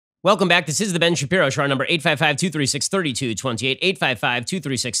Welcome back. This is the Ben Shapiro Show, our number 855-236-3228,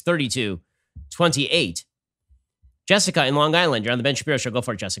 855-236-3228. Jessica in Long Island, you're on the Ben Shapiro Show. Go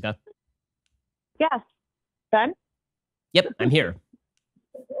for it, Jessica. Yes. Ben? Yep, I'm here.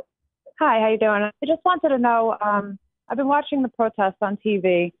 Hi, how you doing? I just wanted to know, I've been watching the protests on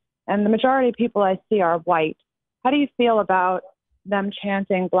TV, and the majority of people I see are white. How do you feel about them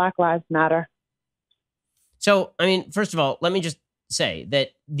chanting Black Lives Matter? So, I mean, first of all, let me just say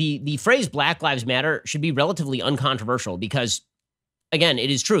that the phrase Black Lives Matter should be relatively uncontroversial because, again,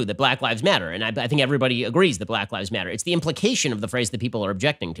 it is true that Black Lives Matter, and I think everybody agrees that Black Lives Matter. It's the implication of the phrase that people are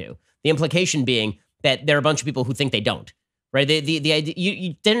objecting to. The implication being that there are a bunch of people who think they don't, right? The idea,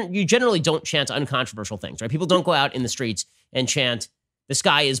 you generally don't chant uncontroversial things, right? People don't go out in the streets and chant, the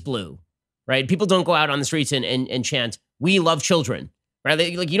sky is blue, right? People don't go out on the streets and chant, we love children, right?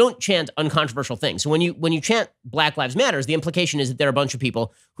 Like you don't chant uncontroversial things. So when you chant Black Lives Matters, the implication is that there are a bunch of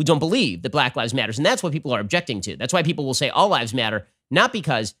people who don't believe that Black Lives Matters. And that's what people are objecting to. That's why people will say all lives matter, not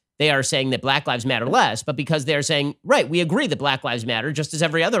because they are saying that Black lives matter less, but because they're saying, right, we agree that Black lives matter just as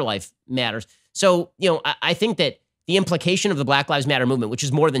every other life matters. So, I think that the implication of the Black Lives Matter movement, which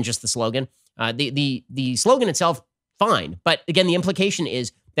is more than just the slogan, the slogan itself, fine. But again, the implication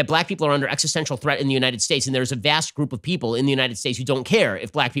is that Black people are under existential threat in the United States, and there's a vast group of people in the United States who don't care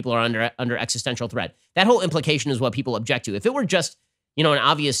if Black people are under existential threat. That whole implication is what people object to. If it were just, an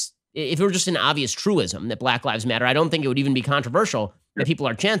obvious truism that Black lives matter, I don't think it would even be controversial that people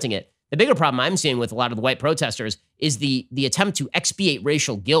are chanting it. The bigger problem I'm seeing with a lot of the white protesters is the attempt to expiate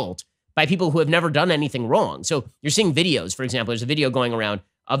racial guilt by people who have never done anything wrong. So you're seeing videos, for example, there's a video going around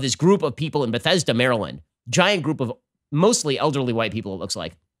of this group of people in Bethesda, Maryland, giant group of mostly elderly white people, it looks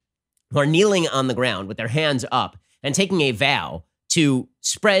like, who are kneeling on the ground with their hands up and taking a vow to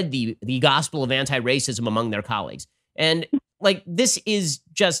spread the gospel of anti-racism among their colleagues. And this is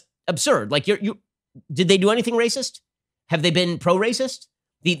just absurd. Did they do anything racist? Have they been pro-racist?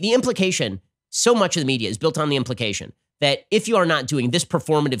 The implication, so much of the media is built on the implication that if you are not doing this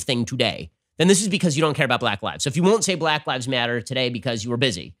performative thing today, then this is because you don't care about Black lives. So if you won't say Black Lives Matter today because you were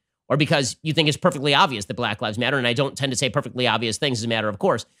busy, or because you think it's perfectly obvious that Black lives matter, and I don't tend to say perfectly obvious things as a matter of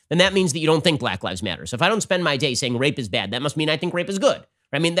course, then that means that you don't think Black lives matter. So if I don't spend my day saying rape is bad, that must mean I think rape is good.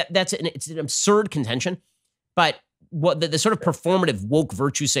 I mean, it's an absurd contention, but what the sort of performative woke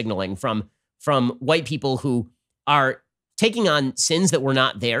virtue signaling from white people who are taking on sins that were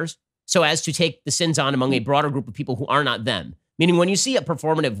not theirs so as to take the sins on among a broader group of people who are not them. Meaning when you see a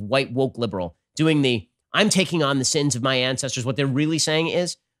performative white woke liberal doing I'm taking on the sins of my ancestors, what they're really saying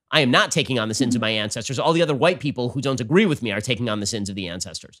is, I am not taking on the sins of my ancestors. All the other white people who don't agree with me are taking on the sins of the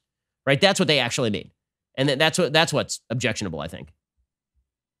ancestors, right? That's what they actually mean. And that's what's objectionable, I think.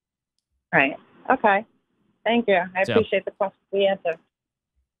 Right. Okay. Thank you. I appreciate the answer.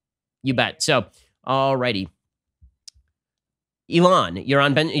 You bet. So, all righty. Elon, you're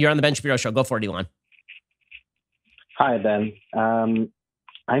on the Ben Shapiro Show. Go for it, Elon. Hi, Ben. I'm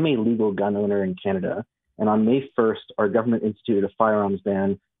a legal gun owner in Canada, and on May 1st, our government instituted a firearms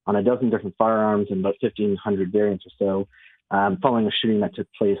ban on a dozen different firearms and about 1,500 variants or so, following a shooting that took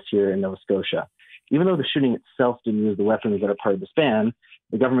place here in Nova Scotia. Even though the shooting itself didn't use the weapons that are part of this ban,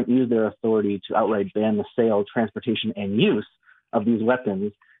 the government used their authority to outright ban the sale, transportation, and use of these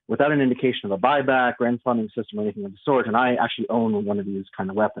weapons without an indication of a buyback, grant funding system, or anything of the sort, and I actually own one of these kind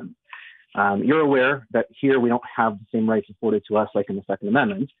of weapons. You're aware that here we don't have the same rights afforded to us like in the Second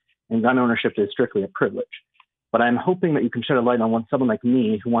Amendment, and gun ownership is strictly a privilege. But I'm hoping that you can shed a light on what someone like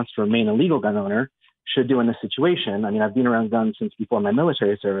me, who wants to remain a legal gun owner, should do in this situation. I mean, I've been around guns since before my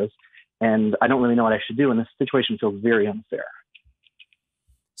military service, and I don't really know what I should do, and this situation feels very unfair.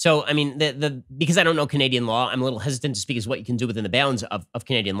 So, I mean, because I don't know Canadian law, I'm a little hesitant to speak as what you can do within the bounds of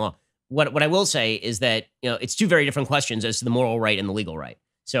Canadian law. What I will say is that, it's two very different questions as to the moral right and the legal right.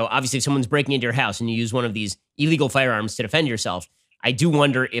 So obviously, if someone's breaking into your house and you use one of these illegal firearms to defend yourself, I do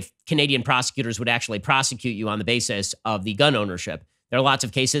wonder if Canadian prosecutors would actually prosecute you on the basis of the gun ownership. There are lots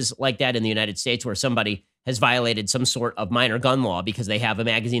of cases like that in the United States where somebody has violated some sort of minor gun law because they have a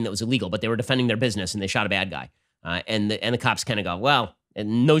magazine that was illegal, but they were defending their business and they shot a bad guy. And the cops kind of go, well,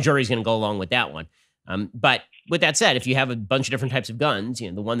 and no jury's going to go along with that one. But with that said, if you have a bunch of different types of guns, the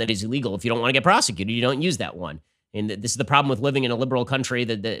one that is illegal, if you don't want to get prosecuted, you don't use that one. And this is the problem with living in a liberal country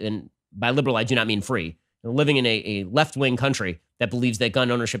and by liberal, I do not mean free. Living in a left-wing country that believes that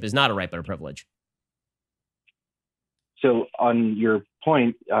gun ownership is not a right but a privilege. So on your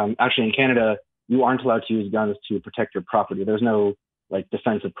point, actually in Canada, you aren't allowed to use guns to protect your property. There's no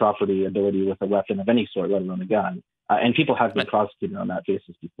defensive property ability with a weapon of any sort, let alone a gun. And people have been prosecuted on that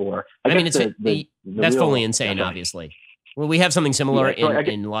basis before. That's fully insane, obviously. Well, we have something similar Yeah, so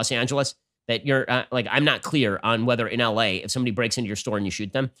in Los Angeles that you're like, I'm not clear on whether in LA, if somebody breaks into your store and you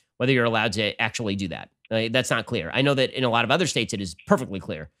shoot them, whether you're allowed to actually do that. That's not clear. I know that in a lot of other states, it is perfectly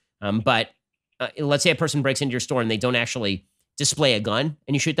clear. But let's say a person breaks into your store and they don't actually display a gun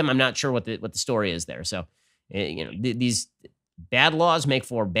and you shoot them. I'm not sure what the story is there. So, these bad laws make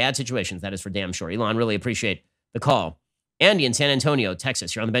for bad situations. That is for damn sure. Elon, really appreciate the call. Andy in San Antonio,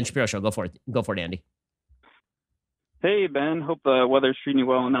 Texas. You're on the Ben Shapiro Show. Go for it. Go for it, Andy. Hey, Ben. Hope the weather's treating you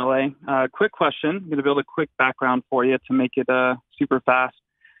well in LA. Quick question. I'm going to build a quick background for you to make it super fast.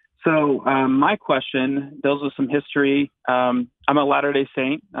 So my question deals with some history. I'm a Latter-day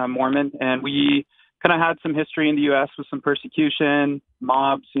Saint, Mormon, and we kind of had some history in the U.S. with some persecution,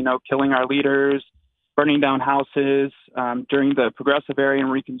 mobs, killing our leaders, burning down houses during the Progressive Era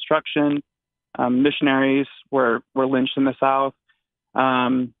and Reconstruction. Missionaries were lynched in the South.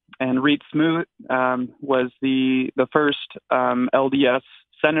 And Reed Smoot was the first LDS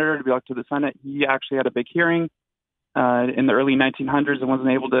senator to be elected to the Senate. He actually had a big hearing in the early 1900s and wasn't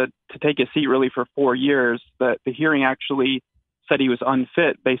able to take a seat really for 4 years. The hearing actually said he was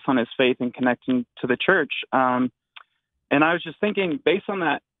unfit based on his faith and connecting to the church. And I was just thinking, based on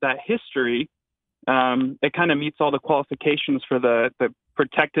that history, it kind of meets all the qualifications for the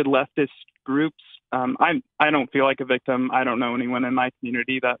protected leftist groups. I don't feel like a victim. I don't know anyone in my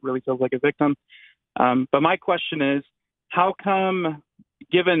community that really feels like a victim. But my question is, how come,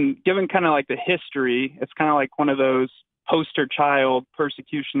 given kind of like the history, it's kind of like one of those poster child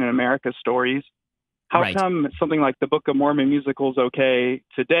persecution in America stories. How come something like the Book of Mormon musical is okay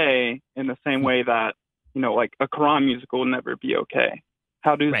today in the same way that, like a Quran musical will never be okay?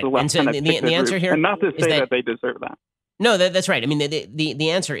 How does the left kind of pick the answer here, and not to say that they deserve that. No, that's right. I mean, the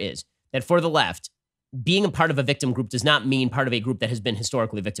answer is that for the left, being a part of a victim group does not mean part of a group that has been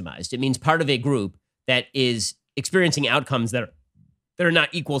historically victimized. It means part of a group that is experiencing outcomes that are not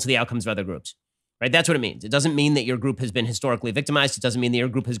equal to the outcomes of other groups, right? That's what it means. It doesn't mean that your group has been historically victimized. It doesn't mean that your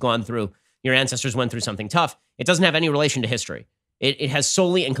group has gone through, your ancestors went through something tough. It doesn't have any relation to history. It has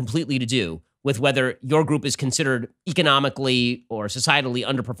solely and completely to do with whether your group is considered economically or societally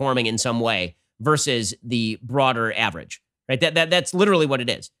underperforming in some way versus the broader average, right? That's literally what it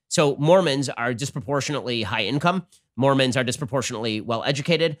is. So Mormons are disproportionately high income. Mormons are disproportionately well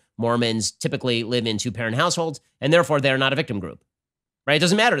educated. Mormons typically live in two-parent households, and therefore they're not a victim group, right? It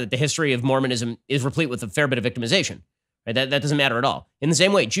doesn't matter that the history of Mormonism is replete with a fair bit of victimization, right? That doesn't matter at all. In the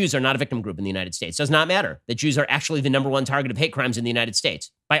same way, Jews are not a victim group in the United States. It does not matter that Jews are actually the number one target of hate crimes in the United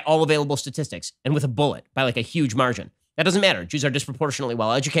States by all available statistics and with a bullet by like a huge margin. That doesn't matter. Jews are disproportionately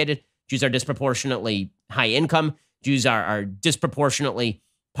well educated. Jews are disproportionately high income. Jews are disproportionately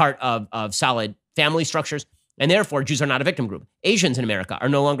part of solid family structures, and therefore Jews are not a victim group. Asians in America are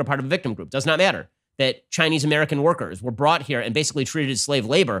no longer part of a victim group. Does not matter that Chinese American workers were brought here and basically treated as slave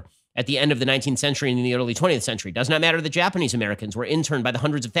labor at the end of the 19th century and in the early 20th century. Does not matter that Japanese Americans were interned by the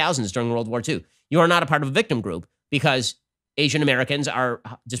hundreds of thousands during World War II. You are not a part of a victim group because Asian Americans are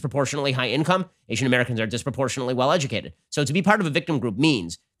disproportionately high income. Asian Americans are disproportionately well educated. So to be part of a victim group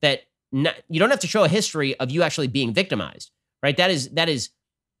means that you don't have to show a history of you actually being victimized, right? That is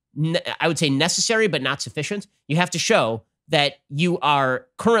I would say necessary, but not sufficient. You have to show that you are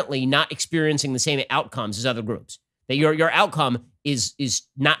currently not experiencing the same outcomes as other groups, that your outcome is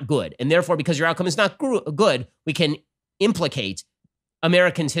not good. And therefore, because your outcome is not good, we can implicate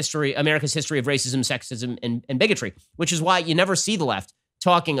America's history of racism, sexism, and bigotry, which is why you never see the left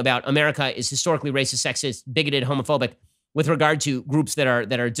talking about America is historically racist, sexist, bigoted, homophobic with regard to groups that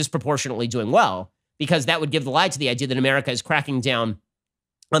are disproportionately doing well, because that would give the lie to the idea that America is cracking down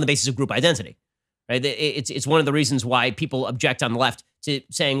on the basis of group identity, right? It's one of the reasons why people object on the left to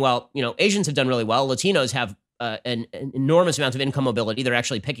saying, well, Asians have done really well. Latinos have an enormous amount of income mobility. They're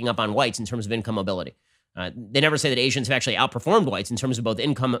actually picking up on whites in terms of income mobility. They never say that Asians have actually outperformed whites in terms of both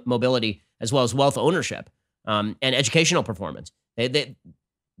income mobility as well as wealth ownership and educational performance.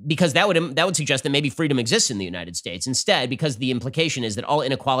 Because that would suggest that maybe freedom exists in the United States. Instead, because the implication is that all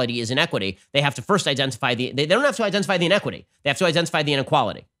inequality is inequity, they have to first identify they don't have to identify the inequity. They have to identify the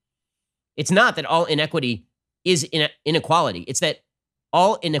inequality. It's not that all inequity is inequality. It's that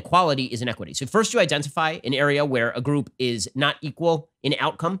all inequality is inequity. So first you identify an area where a group is not equal in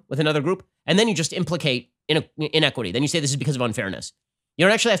outcome with another group, and then you just implicate inequity. Then you say this is because of unfairness. You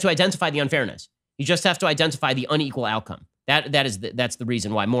don't actually have to identify the unfairness. You just have to identify the unequal outcome. That's the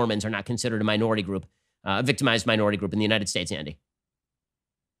reason why Mormons are not considered a minority group, a victimized minority group in the United States, Andy.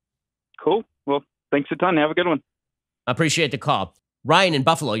 Cool. Well, thanks a ton. Have a good one. Appreciate the call. Ryan in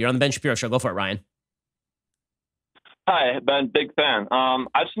Buffalo, you're on the Ben Shapiro Show. Go for it, Ryan. Hi, Ben, big fan.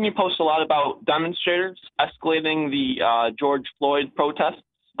 I've seen you post a lot about demonstrators escalating the George Floyd protests,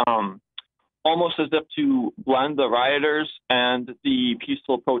 almost as if to blend the rioters and the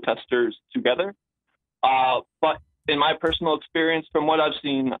peaceful protesters together. But in my personal experience, from what I've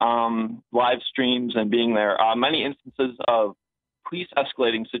seen, live streams and being there, many instances of police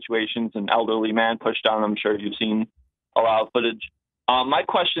escalating situations, an elderly man pushed down. I'm sure you've seen a lot of footage. My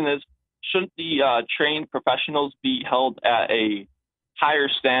question is, shouldn't the trained professionals be held at a higher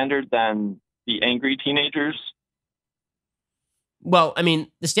standard than the angry teenagers? Well, I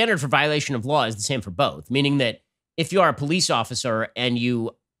mean, the standard for violation of law is the same for both, meaning that if you are a police officer and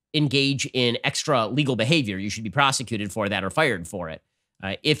you engage in extra legal behavior, you should be prosecuted for that or fired for it.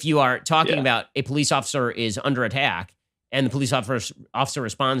 If you are talking about a police officer is under attack and the police officer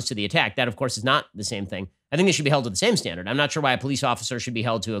responds to the attack, that, of course, is not the same thing. I think they should be held to the same standard. I'm not sure why a police officer should be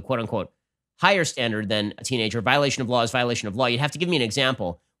held to a quote-unquote higher standard than a teenager. Violation of law is violation of law. You'd have to give me an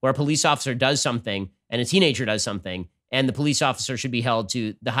example where a police officer does something and a teenager does something, and the police officer should be held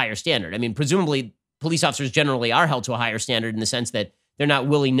to the higher standard. I mean, presumably, police officers generally are held to a higher standard in the sense that they're not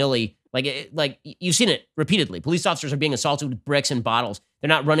willy-nilly. Like you've seen it repeatedly. Police officers are being assaulted with bricks and bottles. They're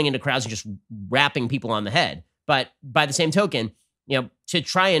not running into crowds and just rapping people on the head. But by the same token, to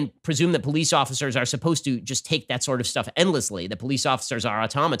try and presume that police officers are supposed to just take that sort of stuff endlessly, that police officers are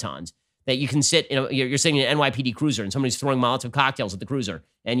automatons, that you can sit, you're sitting in an NYPD cruiser and somebody's throwing Molotov cocktails at the cruiser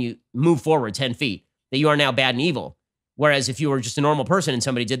and you move forward 10 feet, that you are now bad and evil. Whereas if you were just a normal person and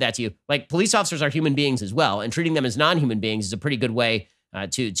somebody did that to you, like, police officers are human beings as well, and treating them as non-human beings is a pretty good way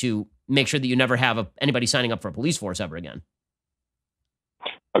to make sure that you never have anybody signing up for a police force ever again.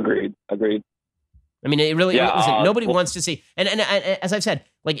 Agreed. I mean, it really, listen, nobody wants to see, and as I've said,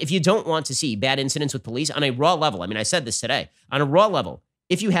 like, if you don't want to see bad incidents with police on a raw level, I mean, I said this today, on a raw level,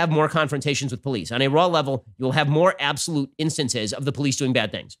 if you have more confrontations with police, on a raw level, you'll have more absolute instances of the police doing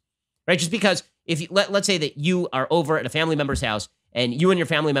bad things, right? Just because if you, let's say that you are over at a family member's house and you and your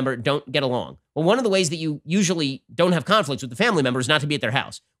family member don't get along. Well, one of the ways that you usually don't have conflicts with the family member is not to be at their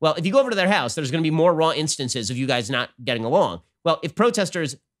house. Well, if you go over to their house, there's going to be more raw instances of you guys not getting along. Well, if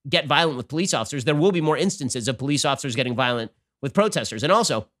protesters get violent with police officers, there will be more instances of police officers getting violent with protesters. And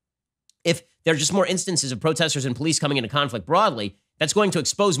also, if there are just more instances of protesters and police coming into conflict broadly, that's going to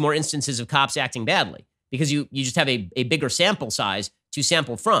expose more instances of cops acting badly because you just have a bigger sample size to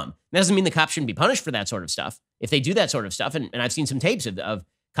sample from. That doesn't mean the cops shouldn't be punished for that sort of stuff if they do that sort of stuff. And I've seen some tapes of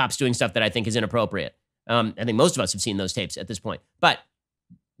cops doing stuff that I think is inappropriate. I think most of us have seen those tapes at this point. But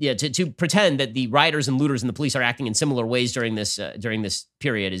yeah, to pretend that the rioters and looters and the police are acting in similar ways during this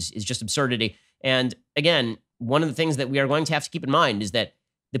period is just absurdity. And again, one of the things that we are going to have to keep in mind is that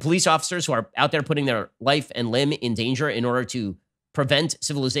the police officers who are out there putting their life and limb in danger in order to prevent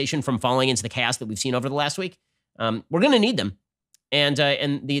civilization from falling into the chaos that we've seen over the last week, we're going to need them. And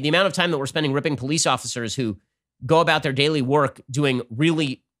the amount of time that we're spending ripping police officers who go about their daily work doing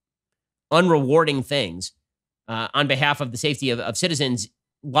really unrewarding things on behalf of the safety of citizens,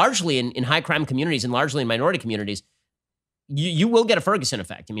 largely in high crime communities and largely in minority communities, you will get a Ferguson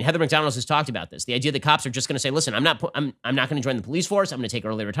effect. I mean, Heather McDonald has talked about this. The idea that cops are just going to say, listen, I'm not going to join the police force. I'm going to take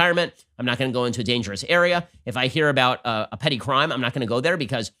early retirement. I'm not going to go into a dangerous area. If I hear about a petty crime, I'm not going to go there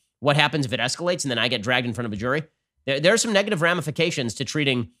because what happens if it escalates and then I get dragged in front of a jury? There are some negative ramifications to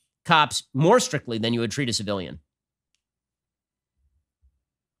treating cops more strictly than you would treat a civilian.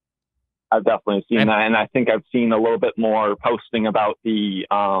 I've definitely seen that, and I think I've seen a little bit more posting about the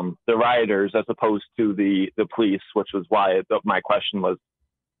rioters as opposed to the police, which was why my question was.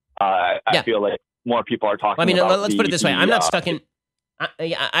 I feel like more people are talking. Well, I mean, about let's put it this way: I'm not stuck in.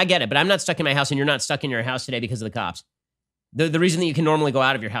 I get it, but I'm not stuck in my house, and you're not stuck in your house today because of the cops. The reason that you can normally go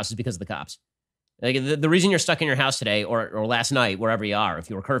out of your house is because of the cops. Like the reason you're stuck in your house today or last night, wherever you are, if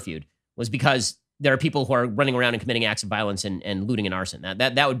you were curfewed, was because there are people who are running around and committing acts of violence and looting and arson.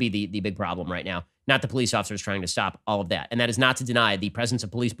 That would be the big problem right now, not the police officers trying to stop all of that. And that is not to deny the presence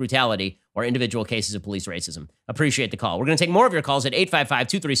of police brutality or individual cases of police racism. Appreciate the call. We're going to take more of your calls at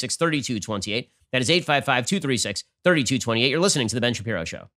 855-236-3228. That is 855-236-3228. You're listening to The Ben Shapiro Show.